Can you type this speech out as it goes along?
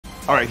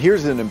All right,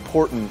 here's an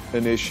important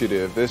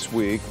initiative. This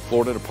week,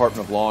 Florida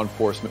Department of Law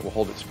Enforcement will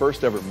hold its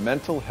first ever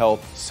mental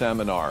health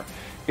seminar.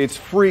 It's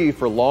free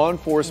for law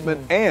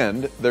enforcement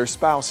and their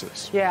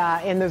spouses. Yeah,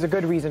 and there's a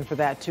good reason for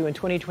that, too. In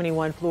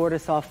 2021, Florida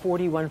saw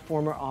 41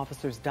 former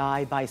officers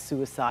die by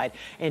suicide.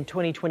 In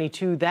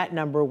 2022, that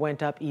number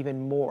went up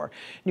even more.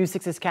 News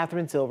 6's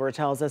Catherine Silver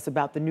tells us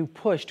about the new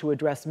push to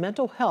address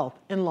mental health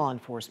in law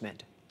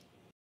enforcement.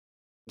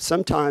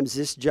 Sometimes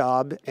this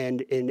job,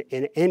 and in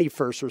any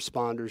first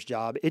responder's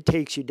job, it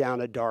takes you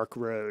down a dark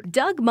road.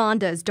 Doug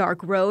Monda's dark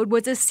road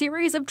was a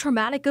series of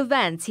traumatic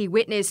events he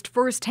witnessed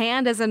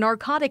firsthand as a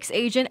narcotics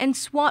agent and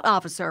SWAT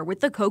officer with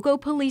the Cocoa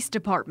Police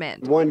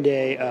Department. One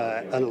day,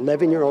 an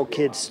 11-year-old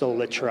kid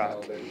stole a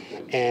truck,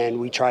 and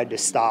we tried to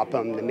stop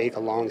him. To make a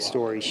long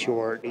story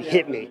short, he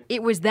hit me.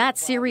 It was that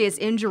serious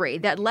injury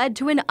that led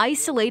to an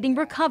isolating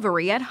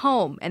recovery at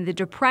home and the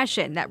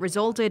depression that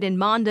resulted in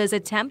Monda's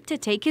attempt to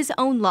take his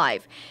own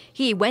life.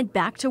 He went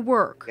back to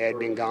work. I had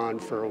been gone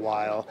for a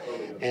while,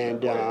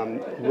 and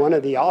one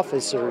of the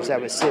officers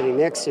that was sitting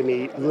next to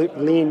me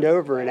leaned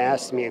over and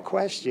asked me a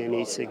question.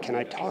 He said, "Can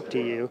I talk to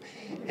you?"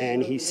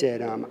 And he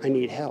said, "I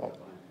need help."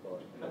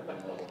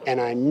 And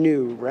I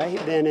knew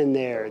right then and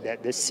there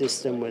that the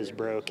system was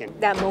broken.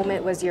 That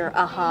moment was your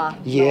aha.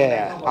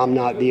 Yeah, I'm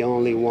not the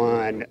only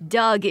one.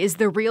 Doug is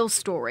the real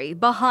story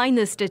behind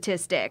the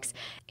statistics.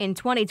 In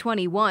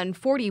 2021,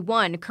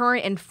 41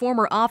 current and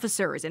former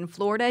officers in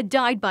Florida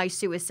died by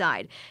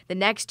suicide. The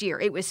next year,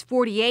 it was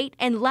 48,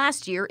 and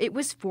last year, it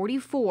was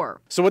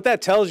 44. So what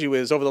that tells you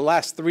is over the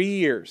last 3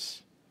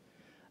 years,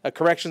 a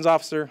corrections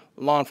officer,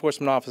 a law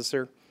enforcement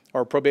officer,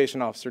 or a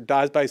probation officer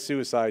dies by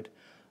suicide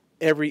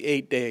every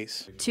 8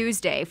 days.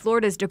 Tuesday,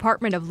 Florida's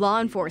Department of Law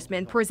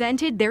Enforcement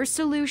presented their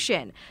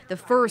solution, the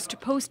first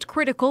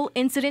post-critical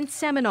incident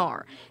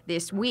seminar.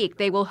 This week,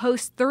 they will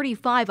host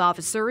 35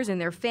 officers and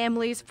their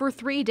families for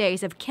 3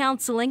 days of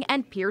counseling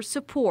and peer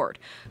support.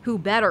 Who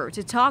better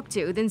to talk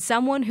to than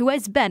someone who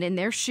has been in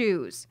their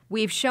shoes?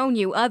 We've shown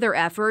you other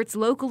efforts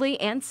locally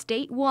and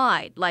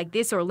statewide, like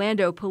this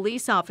Orlando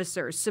police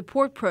officers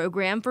support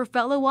program for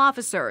fellow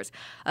officers,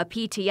 a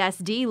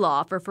PTSD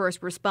law for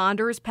first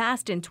responders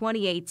passed in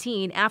 2018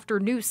 after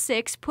News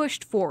 6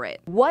 pushed for it.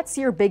 What's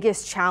your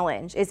biggest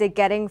challenge? Is it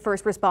getting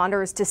first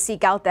responders to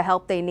seek out the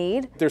help they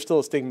need? There's still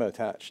a stigma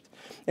attached.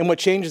 And what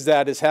changes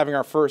that is having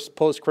our first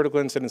post-critical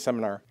incident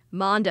seminar.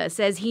 Monda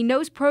says he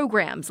knows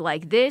programs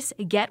like this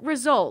get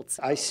results.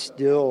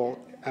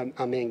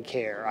 I'm in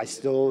care. I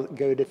still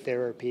go to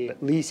therapy,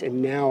 at least,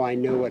 and now I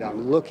know what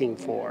I'm looking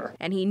for.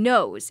 And he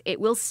knows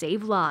it will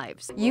save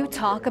lives. You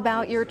talk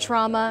about your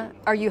trauma.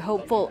 Are you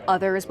hopeful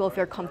others will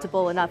feel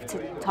comfortable enough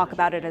to talk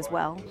about it as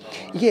well?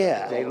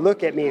 Yeah, they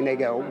look at me and they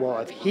go, well,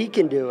 if he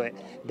can do it,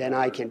 then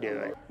I can do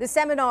it. The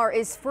seminar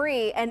is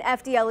free, and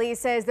FDLE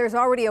says there's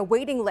already a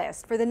waiting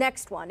list for the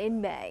next one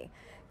in May.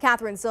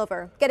 Catherine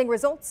Silver, getting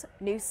results,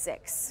 News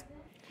 6.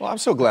 Well, I'm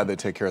so glad they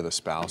take care of the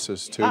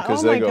spouses, too,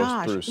 because they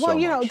go through so much. Well,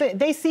 you know,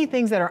 they see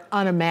things that are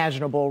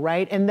unimaginable,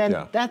 right? And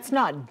then that's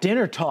not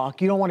dinner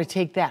talk. You don't want to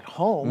take that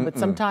home, but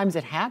sometimes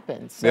it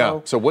happens.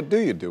 So, so what do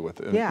you do with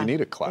it? You need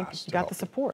a class. You got the support.